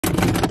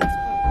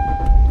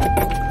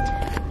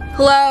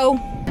Hello.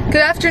 Good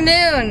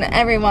afternoon,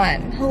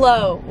 everyone.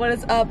 Hello. What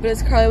is up? It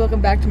is Carly. Welcome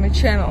back to my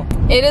channel.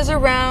 It is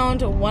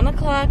around 1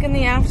 o'clock in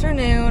the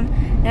afternoon,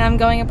 and I'm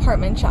going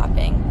apartment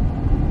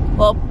shopping.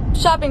 Well,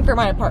 shopping for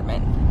my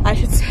apartment, I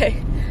should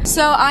say.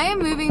 So I am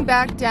moving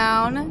back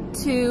down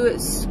to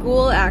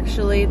school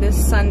actually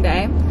this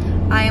Sunday.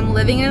 I am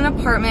living in an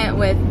apartment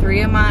with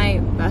 3 of my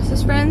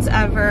bestest friends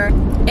ever,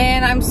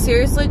 and I'm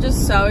seriously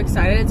just so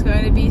excited. It's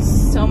going to be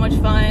so much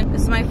fun.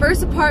 This is my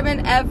first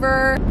apartment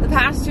ever. The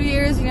past 2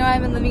 years, you know,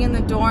 I've been living in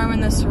the dorm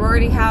in the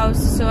sorority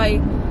house, so I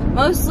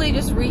mostly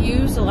just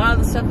reused a lot of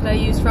the stuff that I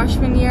used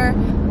freshman year,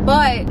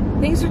 but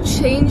things are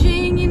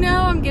changing, you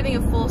know. I'm getting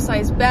a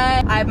full-size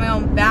bed. I have my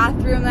own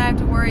bathroom that I have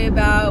to worry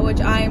about, which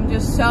I am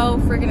just so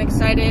freaking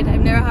excited.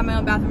 I've never had my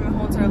own bathroom my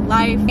whole entire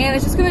life, and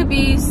it's just gonna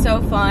be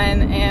so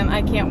fun, and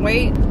I can't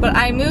wait. But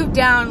I moved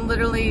down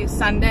literally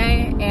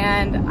Sunday,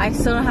 and I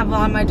still don't have a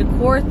lot of my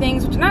decor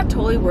things, which I'm not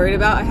totally worried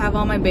about. I have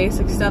all my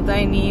basic stuff that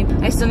I need.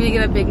 I still need to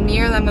get a big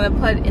mirror that I'm gonna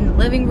put in the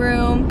living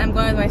room. I'm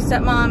going with my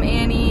stepmom,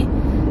 Annie,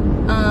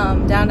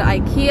 down to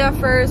IKEA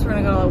first. We're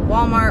gonna go to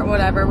Walmart,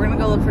 whatever. We're gonna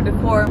go look for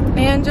decor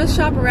and just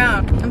shop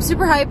around. I'm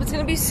super hyped. It's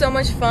gonna be so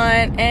much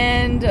fun,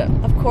 and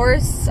of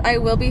course I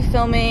will be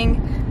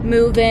filming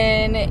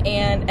move-in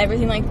and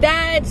everything like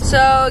that,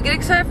 so get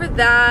excited for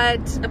that.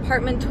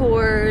 Apartment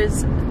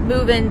tours,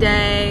 move-in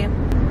day,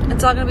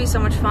 it's all gonna be so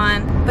much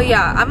fun. But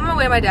yeah, I'm on my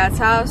way to my dad's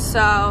house, so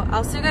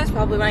I'll see you guys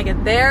probably when I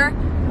get there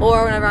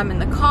or whenever I'm in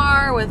the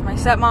car with my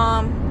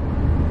stepmom.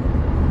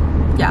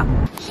 Yeah.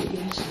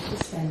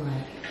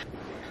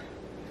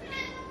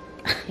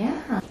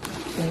 Yeah.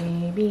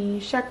 Baby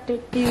shark, do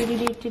do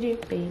do do do,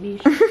 baby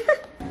shark.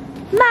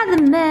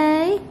 Mother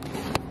May.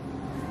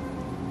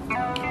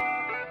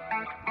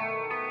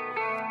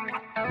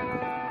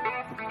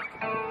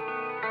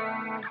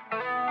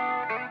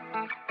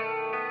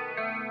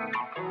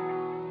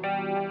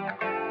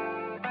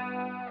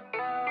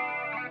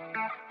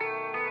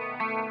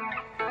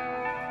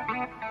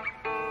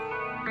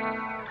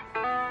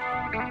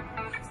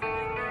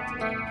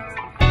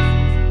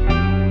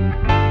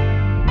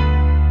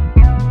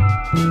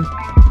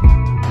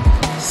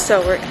 So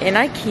we're in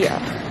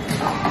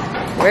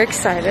IKEA. We're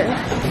excited.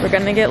 We're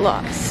gonna get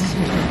lost,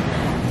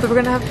 but we're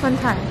gonna have a fun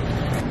time.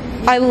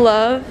 I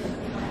love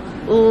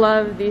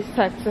these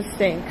types of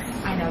sinks.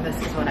 I know, this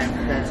is what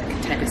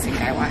the type of sink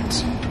I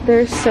want.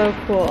 They're so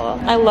cool.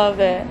 I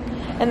love it.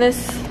 And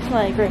this,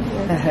 like right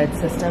here, The hood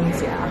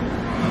systems, yeah.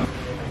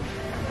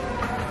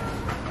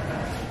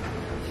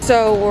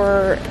 So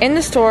we're in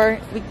the store.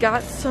 We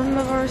got some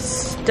of our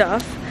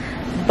stuff,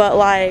 but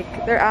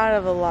like they're out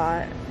of a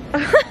lot.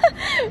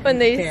 When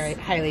they Very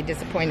highly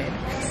disappointed.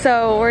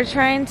 So we're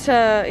trying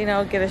to, you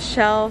know, get a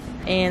shelf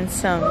and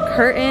some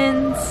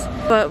curtains,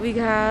 but we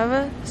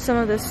have some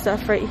of this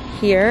stuff right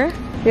here.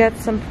 We got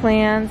some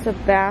plants, a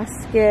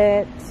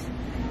basket,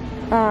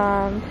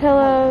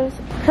 pillows,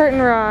 curtain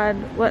rod,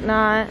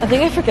 whatnot. I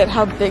think I forget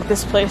how big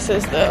this place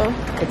is though.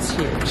 It's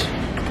huge.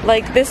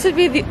 Like, this would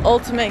be the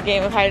ultimate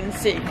game of hide and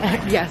seek.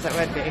 Yes, it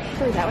would be.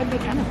 Actually, that would be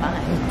kind of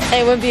fun.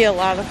 It would be a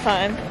lot of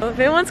fun. If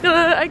anyone's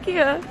gonna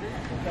IKEA,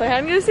 play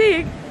hide and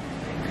seek,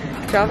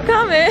 drop a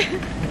comment.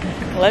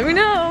 Let me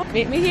know.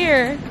 Meet me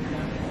here.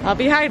 I'll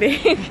be hiding.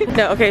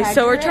 No, okay,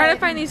 so we're trying to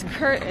find these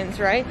curtains,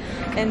 right?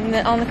 And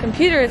on the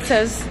computer it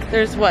says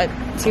there's what?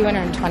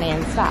 220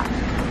 in stock.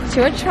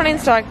 220 in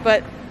stock,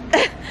 but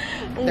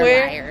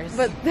They're liars.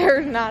 But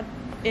they're not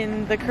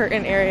in the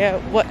curtain area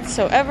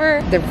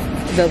whatsoever.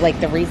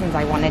 The reasons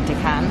I wanted to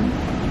come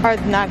Are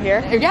not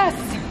here? Yes.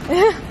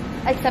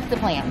 Except the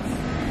plants.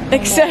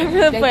 Except for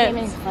the They plants.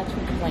 came in clutch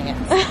with the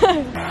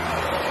plants.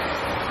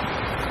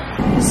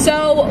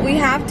 So we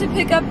have to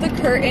pick up the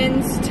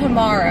curtains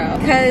tomorrow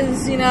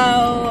because, you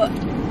know,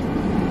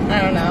 I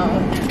don't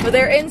know, but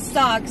they're in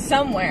stock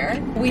somewhere.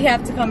 We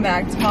have to come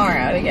back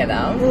tomorrow to get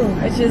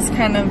them, which is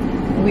kind of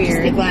weird.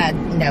 Just be glad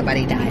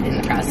nobody died in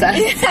the process.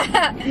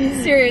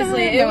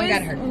 Seriously, No one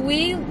got hurt.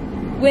 We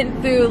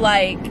went through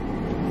like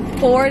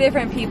 4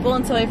 different people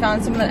until we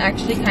found someone that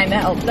actually kind of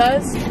helped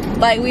us.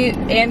 Like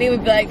Andy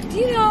would be like, do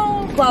you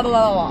know, blah, blah,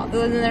 blah,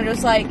 blah. And then they're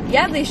just like,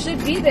 yeah, they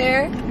should be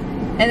there.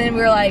 And then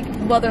we were like,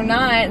 well, they're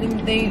not.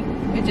 And they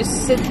would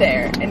just sit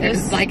there and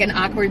It's like an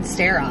awkward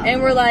stare off.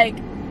 and we're like,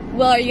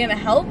 well, are you gonna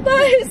help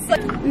us?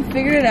 Like, we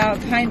figured it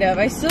out, kind of.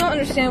 I still don't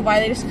understand why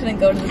they just couldn't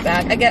go to the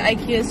back. I get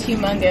IKEA's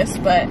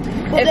humongous, but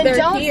Well, if then they're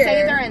don't here,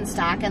 say they're in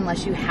stock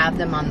unless you have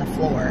them on the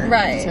floor.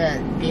 Right.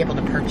 To be able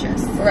to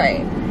purchase.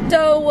 right.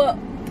 So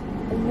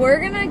we're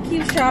gonna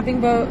keep shopping,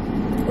 but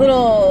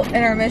little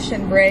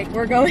intermission break.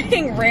 We're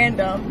going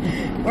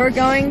random. We're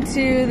going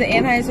to the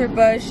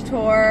Anheuser-Busch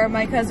tour.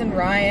 My cousin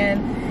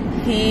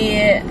Ryan, he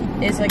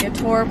is like a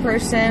tour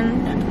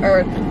person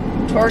or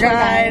tour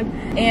guide,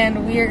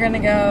 and we are gonna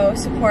go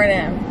support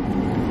him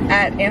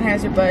at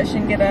Anheuser-Busch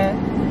and get a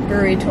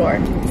brewery tour.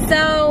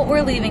 So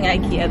we're leaving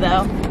IKEA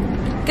though.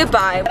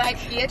 Goodbye. But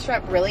IKEA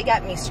trip really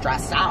got me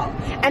stressed out.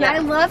 And I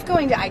love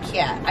going to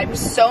IKEA. I'm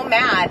so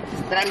mad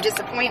that I'm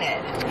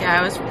disappointed.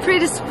 Yeah, it was pretty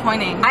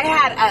disappointing. I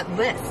had a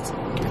list.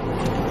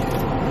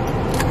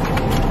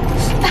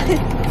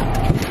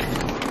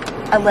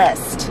 a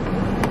list,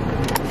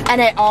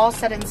 and it all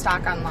said in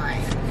stock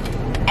online,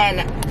 and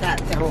that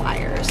they're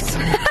liars.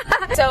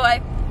 So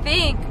I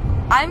think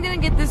I'm gonna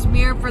get this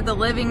mirror for the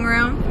living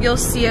room. You'll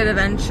see it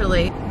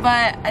eventually,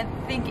 but I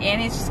think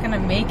Annie's just gonna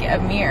make it a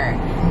mirror.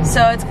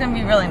 So it's gonna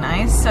be really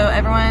nice. So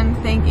everyone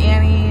thank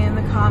Annie in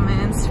the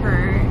comments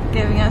for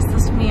giving us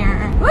this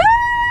mirror. Woo!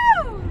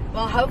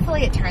 Well,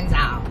 hopefully it turns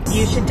out.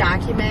 You should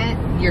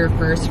document your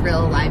first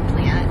real live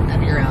plant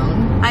of your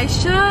own. I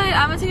should.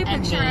 I'm gonna take a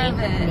picture of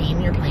it.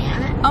 Name your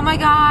plant. Oh my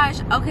gosh.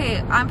 Okay,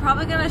 I'm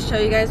probably gonna show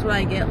you guys what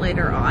I get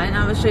later on. I'm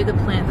gonna show you the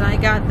plant that I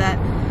got that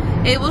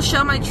it will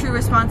show my true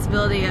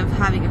responsibility of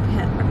having a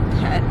pet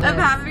of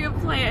having a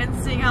plant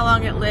and seeing how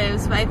long it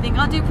lives. But I think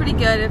I'll do pretty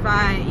good if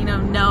I, you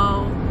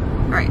know,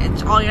 right,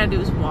 all you gotta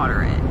do is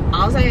water it.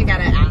 Also, you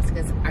gotta ask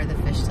is, are the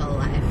fish still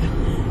alive?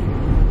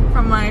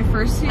 From my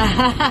first season?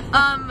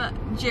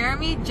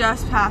 Jeremy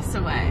just passed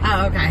away.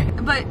 Oh, okay.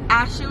 But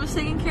Ashley was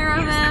taking care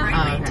of him.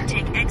 Oh, okay. To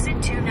take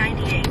exit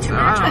 298 to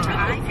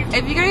Oh.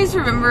 If you guys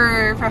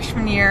remember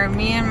freshman year,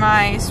 me and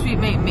my sweet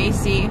mate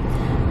Macy,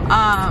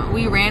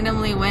 we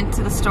randomly went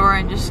to the store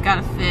and just got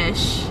a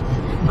fish,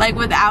 like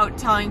without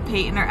telling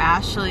Peyton or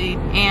Ashley,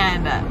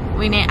 and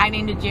I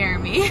named it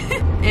Jeremy.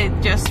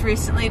 It just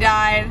recently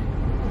died.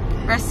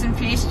 Rest in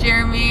peace,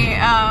 Jeremy.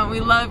 We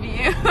love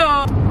you.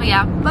 But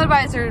yeah,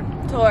 Budweiser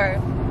tour.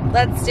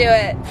 Let's do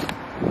it.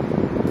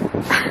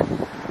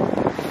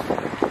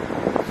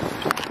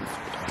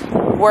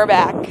 We're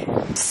back.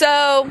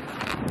 So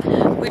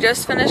we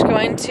just finished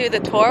going to the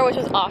tour, which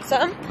was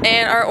awesome,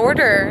 and our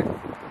order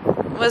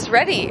was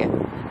ready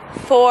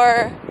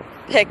for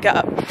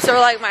pickup. So we're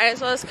like, might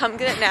as well just come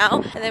get it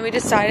now. And then we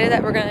decided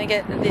that we're gonna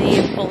get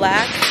the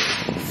black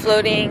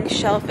floating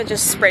shelf and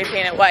just spray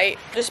paint it white.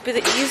 Just be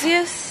the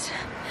easiest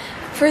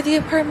for the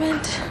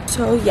apartment.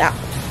 So yeah,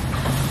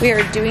 we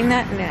are doing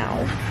that now.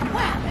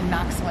 Wow, and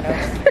knocks one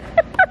over.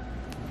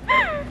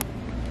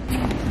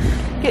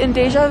 Getting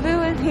deja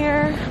vu in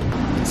here.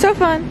 So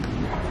fun.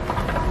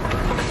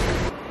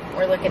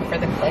 We're looking for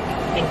the click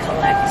and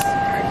collect.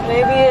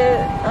 Maybe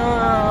it,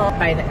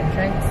 By the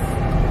entrance.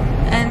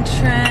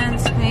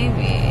 entrance,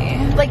 maybe.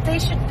 Like they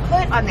should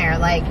put on there,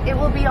 like, it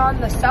will be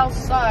on the south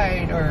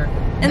side or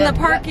In the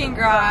parking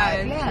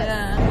garage. Yes.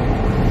 Yeah.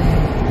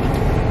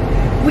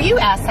 Will you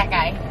ask that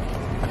guy?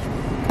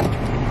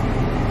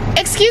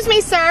 Excuse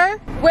me, sir.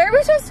 Where are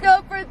we supposed to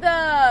go for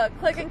the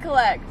click and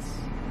collect?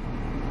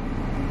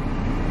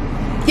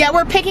 Yeah,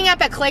 we're picking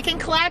up a click and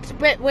collect,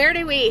 but where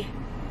do we?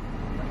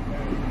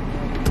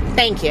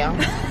 Thank you.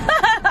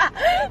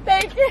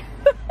 Thank you.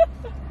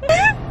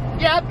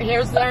 Yep,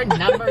 here's their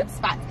numbered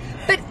spots.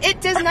 But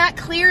it does not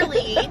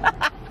clearly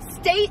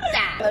state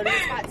that. Loading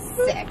spot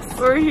 6.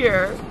 We're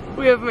here.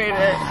 We have made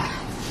it.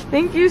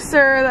 Thank you,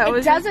 sir. That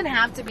was. It doesn't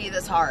have to be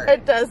this hard.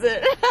 It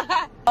doesn't.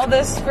 All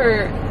this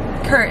for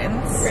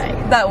curtains.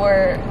 Right. That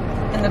were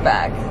in the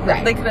back.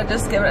 Right. They could have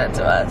just given it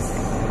to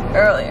us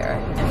earlier.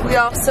 We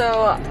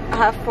also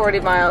have 40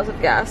 miles of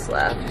gas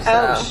left. So.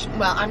 Oh,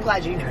 well, I'm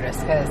glad you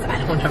noticed because I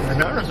don't ever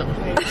notice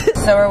them.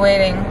 So we're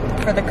waiting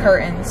for the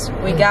curtains.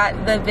 We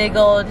got the big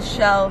old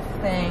shelf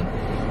thing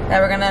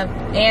that we're gonna,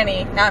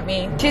 Annie, not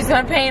me, she's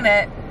gonna paint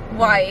it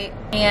white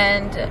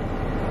and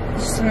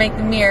just to make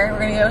the mirror. We're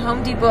gonna go to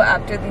Home Depot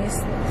after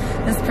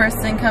this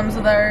person comes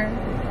with our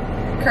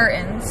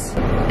curtains.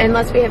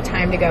 Unless we have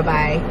time to go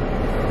by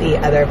the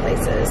other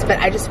places, but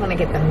I just want to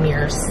get the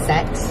mirror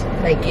set,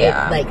 like it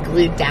like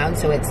glued down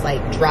so it's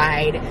like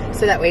dried,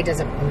 so that way it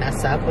doesn't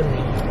mess up when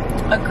we.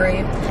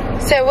 Agreed.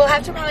 So we'll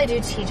have to probably do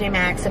TJ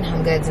Maxx and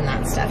Home Goods and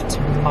that stuff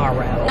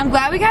tomorrow. I'm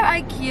glad we got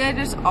IKEA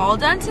just all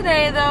done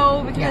today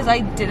though, because I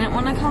didn't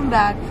want to come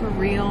back for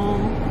real.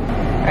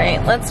 All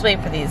right, let's wait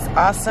for these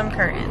awesome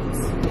curtains.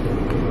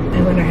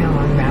 I wonder how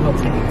long that'll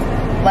take.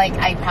 Like,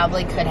 I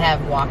probably could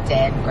have walked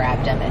in,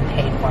 grabbed them, and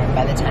paid for them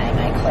by the time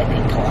I click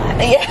and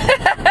collect.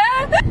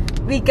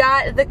 Yeah. We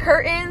got the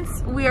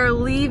curtains. We are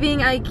leaving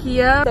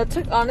IKEA. That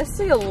took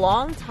honestly a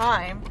long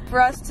time for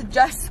us to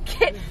just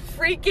get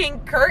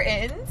freaking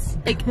curtains.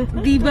 Like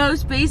the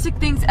most basic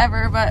things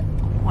ever, but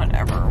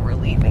whatever, we're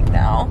leaving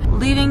now.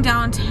 Leaving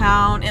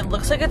downtown. It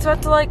looks like it's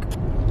about to like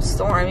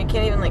storm. You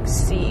can't even like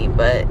see,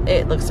 but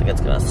it looks like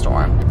it's gonna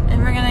storm.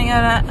 And we're gonna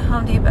go to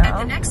Home Depot. At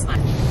the next one.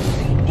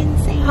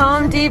 Insane.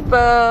 Home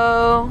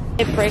Depot.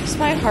 It breaks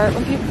my heart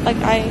when people, like,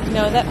 I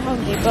know that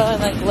Home Depot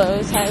and like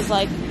Lowe's has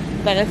like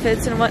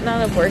benefits and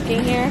whatnot of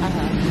working here,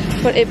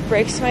 but it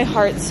breaks my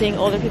heart seeing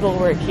older people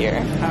work here.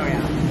 Oh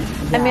yeah.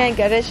 I mean, I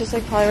get it. It's just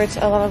like probably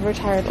a lot of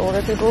retired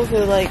older people who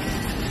like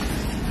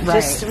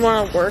just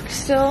want to work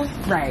still.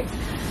 Right.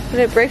 But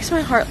it breaks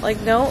my heart.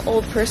 Like, no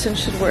old person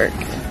should work.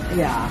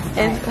 Yeah.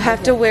 And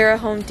have to wear a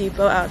Home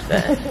Depot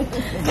outfit.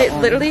 It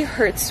literally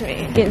hurts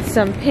me. Getting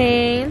some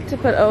paint to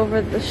put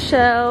over the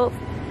shelf.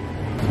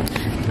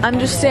 I'm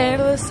just standing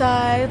to the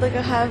side like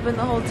I have been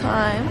the whole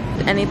time.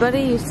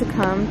 Anybody used to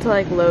come to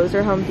like Lowe's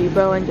or Home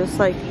Depot and just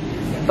like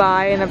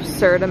buy an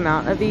absurd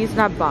amount of these?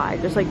 Not buy,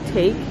 just like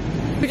take.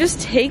 We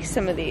just take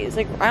some of these.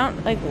 Like, I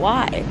don't, like,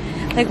 why?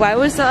 Like, why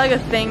was that like a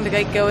thing to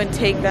like go and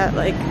take that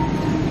like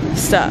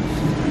stuff?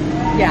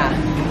 Yeah.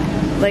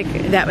 Like,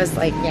 that was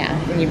like, yeah,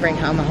 when you bring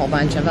home a whole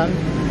bunch of them.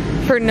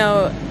 For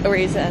no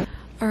reason.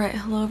 Alright,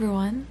 hello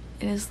everyone.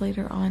 It is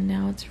later on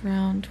now. It's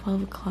around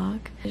 12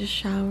 o'clock. I just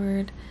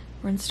showered,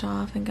 rinsed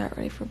off, and got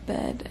ready for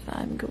bed. And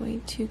I'm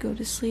going to go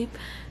to sleep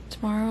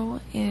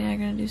tomorrow, and I'm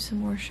gonna do some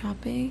more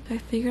shopping. I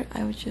figured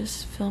I would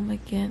just film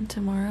again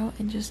tomorrow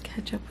and just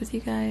catch up with you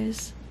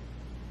guys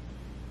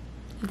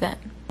then.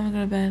 I'm gonna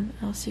go to bed.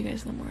 I'll see you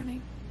guys in the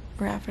morning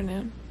or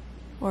afternoon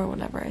or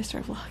whenever I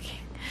start vlogging.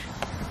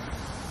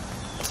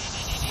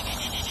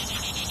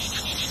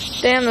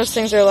 Damn, those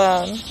things are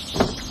loud.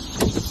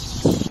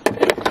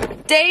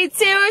 Day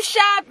 2 of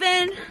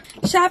shopping.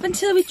 Shopping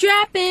till we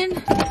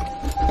dropping.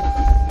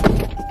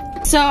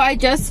 So I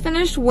just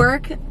finished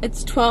work.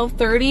 It's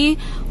 12:30.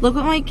 Look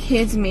what my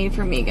kids made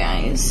for me,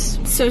 guys.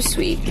 So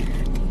sweet.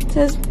 It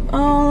says,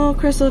 oh,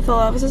 Crystal fell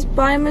off. It says,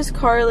 bye, Miss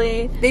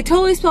Carly. They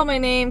totally spelled my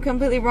name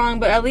completely wrong,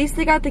 but at least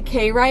they got the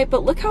K right.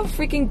 But look how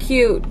freaking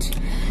cute.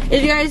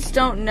 If you guys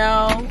don't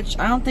know, which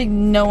I don't think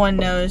no one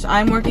knows,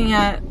 I'm working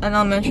at an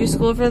elementary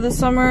school for the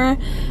summer,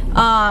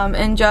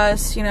 and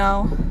just, you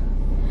know,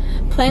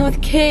 playing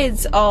with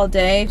kids all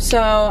day.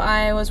 So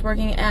I was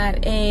working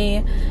at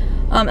a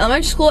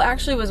elementary school.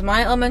 Actually was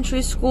my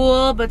elementary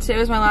school, but today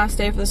was my last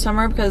day for the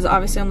summer because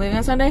obviously I'm leaving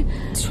on Sunday.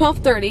 It's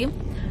 12:30.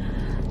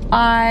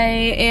 I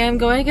am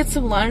going to get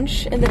some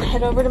lunch and then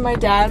head over to my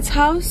dad's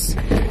house.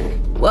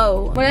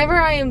 Whoa. Whenever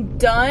I am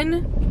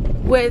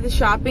done with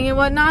shopping and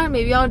whatnot,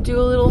 maybe I'll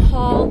do a little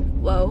haul.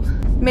 Whoa.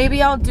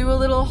 Maybe I'll do a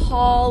little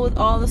haul with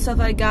all the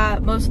stuff I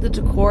got, most of the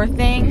decor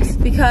things,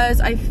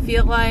 because I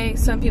feel like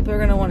some people are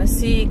going to want to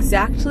see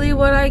exactly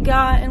what I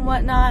got and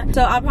whatnot.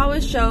 So I'll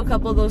probably show a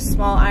couple of those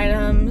small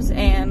items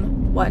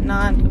and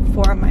whatnot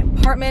for my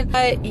apartment.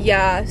 But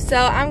yeah, so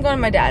I'm going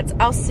to my dad's.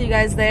 I'll see you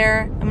guys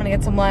there. I'm going to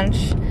get some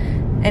lunch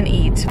and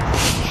eat.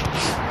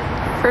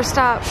 First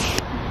stop,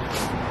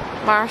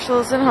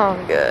 Marshalls and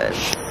Home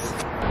Goods.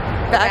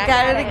 Back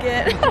at it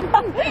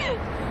again.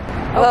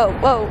 Whoa,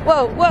 whoa,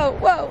 whoa, whoa,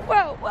 whoa,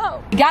 whoa,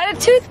 whoa. Got a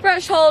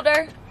toothbrush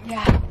holder.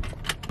 Yeah.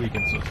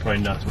 Weekend, so it's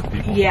probably nuts with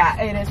people. Yeah,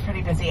 it is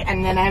pretty busy.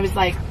 And then I was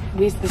like,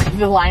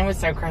 the line was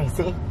so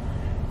crazy.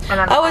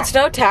 Oh, it's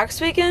no tax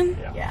weekend?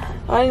 Yeah.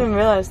 I didn't even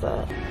realize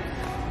that.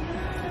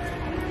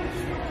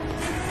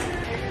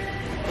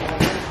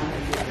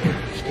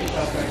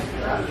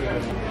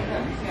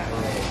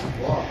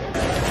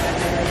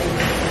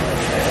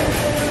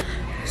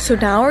 So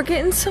now we're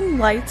getting some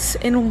lights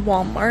in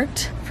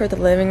Walmart for the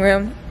living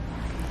room.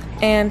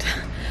 And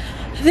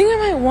I think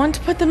I might want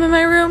to put them in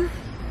my room,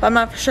 but I'm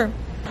not for sure.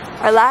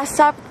 Our last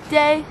stop of the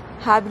day,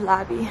 Hobby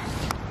Lobby.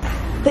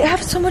 They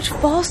have so much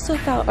fall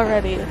stuff out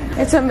already.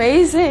 It's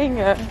amazing.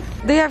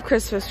 They have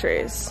Christmas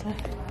trees.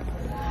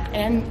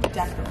 And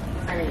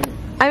definitely.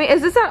 I mean,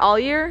 is this out all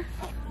year?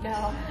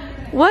 No.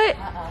 What?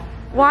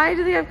 Why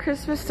do they have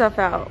Christmas stuff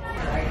out?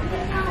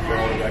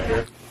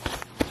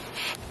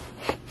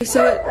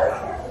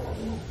 So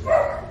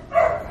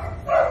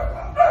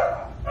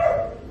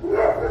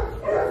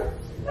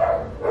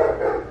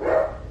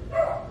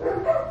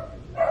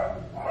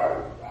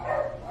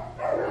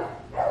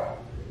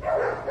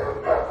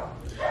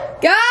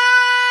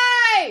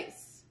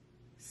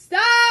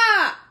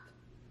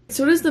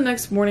So it is the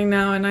next morning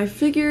now, and I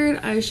figured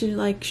I should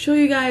like show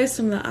you guys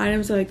some of the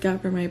items that I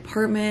got for my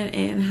apartment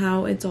and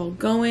how it's all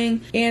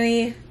going.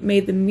 Annie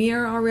made the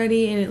mirror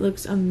already and it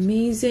looks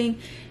amazing,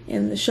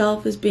 and the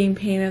shelf is being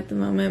painted at the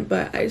moment,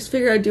 but I just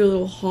figured I'd do a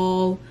little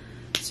haul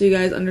so you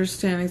guys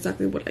understand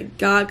exactly what I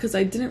got, because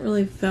I didn't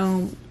really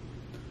film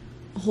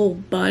a whole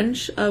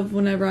bunch of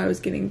whenever I was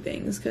getting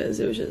things because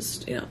it was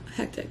just, you know,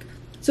 hectic.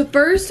 So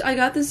first, I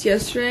got this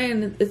yesterday,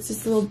 and it's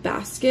this little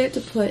basket to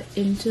put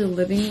into the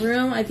living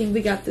room. I think we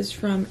got this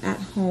from At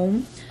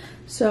Home.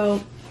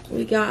 So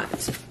we got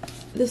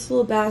this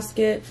little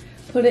basket,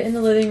 put it in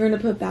the living room to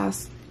put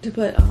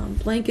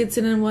blankets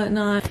in and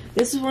whatnot.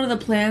 This is one of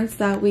the plants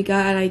that we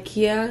got at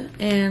IKEA,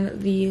 and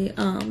the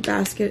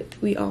basket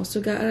we also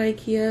got at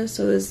IKEA.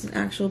 So this is an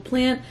actual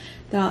plant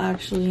that I'll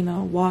actually, you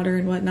know, water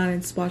and whatnot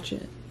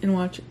and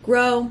watch it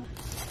grow.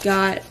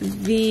 Got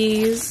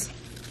these.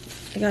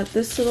 I got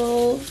this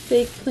little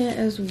fake plant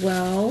as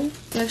well.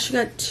 I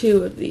actually got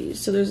 2 of these,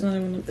 so there's another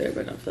one up there,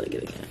 but I don't feel like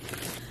getting it.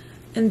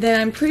 And then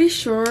I'm pretty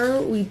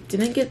sure we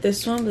didn't get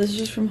this one, but this is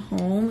just from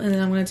home, and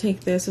then I'm going to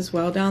take this as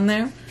well down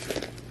there.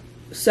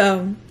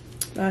 So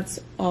that's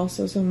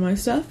also some of my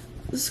stuff.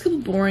 This is a couple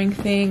boring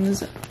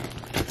things.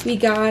 We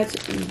got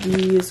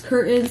these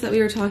curtains that we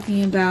were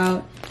talking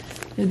about.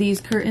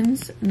 These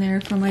curtains, and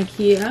they're from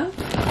IKEA.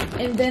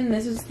 And then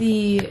this is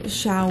the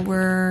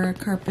shower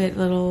carpet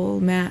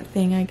little mat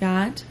thing I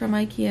got from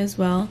IKEA as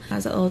well. It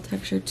has a little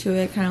texture to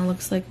it. Kind of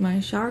looks like my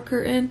shower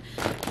curtain.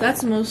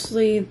 That's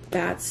mostly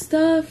that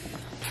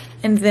stuff.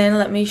 And then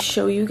let me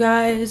show you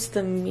guys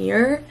the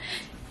mirror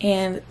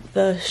and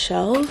the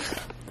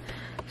shelf.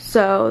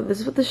 So this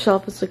is what the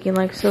shelf is looking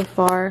like so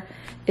far.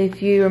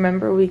 If you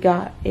remember, we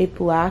got a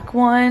black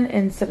one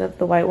instead of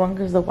the white one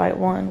because the white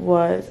one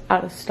was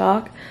out of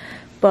stock.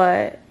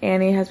 But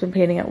Annie has been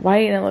painting it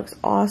white and it looks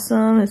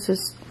awesome. It's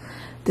just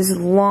this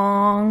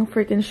long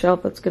freaking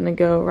shelf that's gonna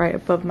go right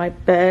above my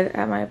bed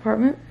at my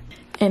apartment.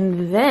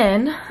 And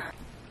then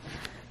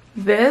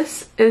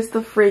this is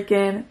the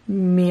freaking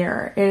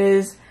mirror. It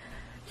is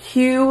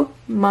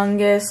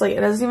humongous. Like,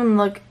 it doesn't even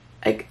look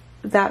like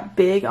that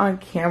big on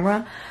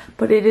camera,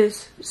 but it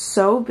is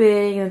so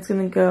big, and it's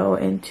gonna go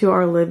into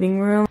our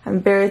living room.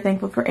 I'm very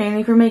thankful for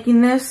Annie for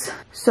making this.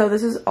 So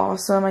this is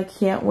awesome. I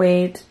can't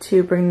wait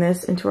to bring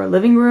this into our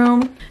living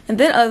room. And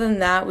then other than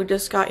that, we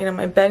just got, you know,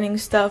 my bedding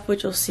stuff,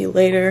 which you'll see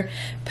later,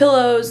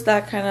 pillows,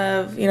 that kind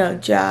of, you know,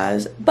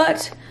 jazz.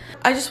 But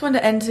I just wanted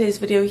to end today's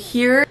video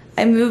here.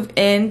 I move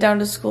in down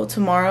to school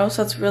tomorrow,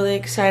 so that's really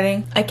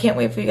exciting. I can't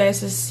wait for you guys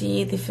to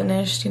see the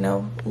finished, you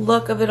know,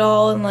 look of it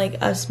all and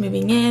like us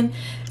moving in.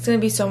 It's gonna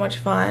be so much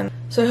fun.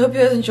 So I hope you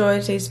guys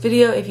enjoyed today's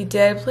video. If you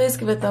did, please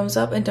give it a thumbs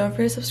up and don't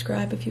forget to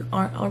subscribe if you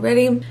aren't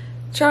already.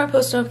 Turn on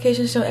post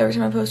notifications so every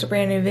time I post a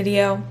brand new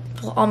video.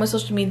 Follow all my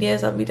social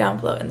medias, that'll be down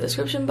below in the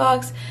description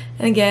box.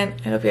 And again,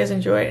 I hope you guys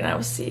enjoyed, and I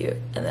will see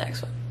you in the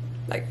next one.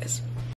 Bye guys.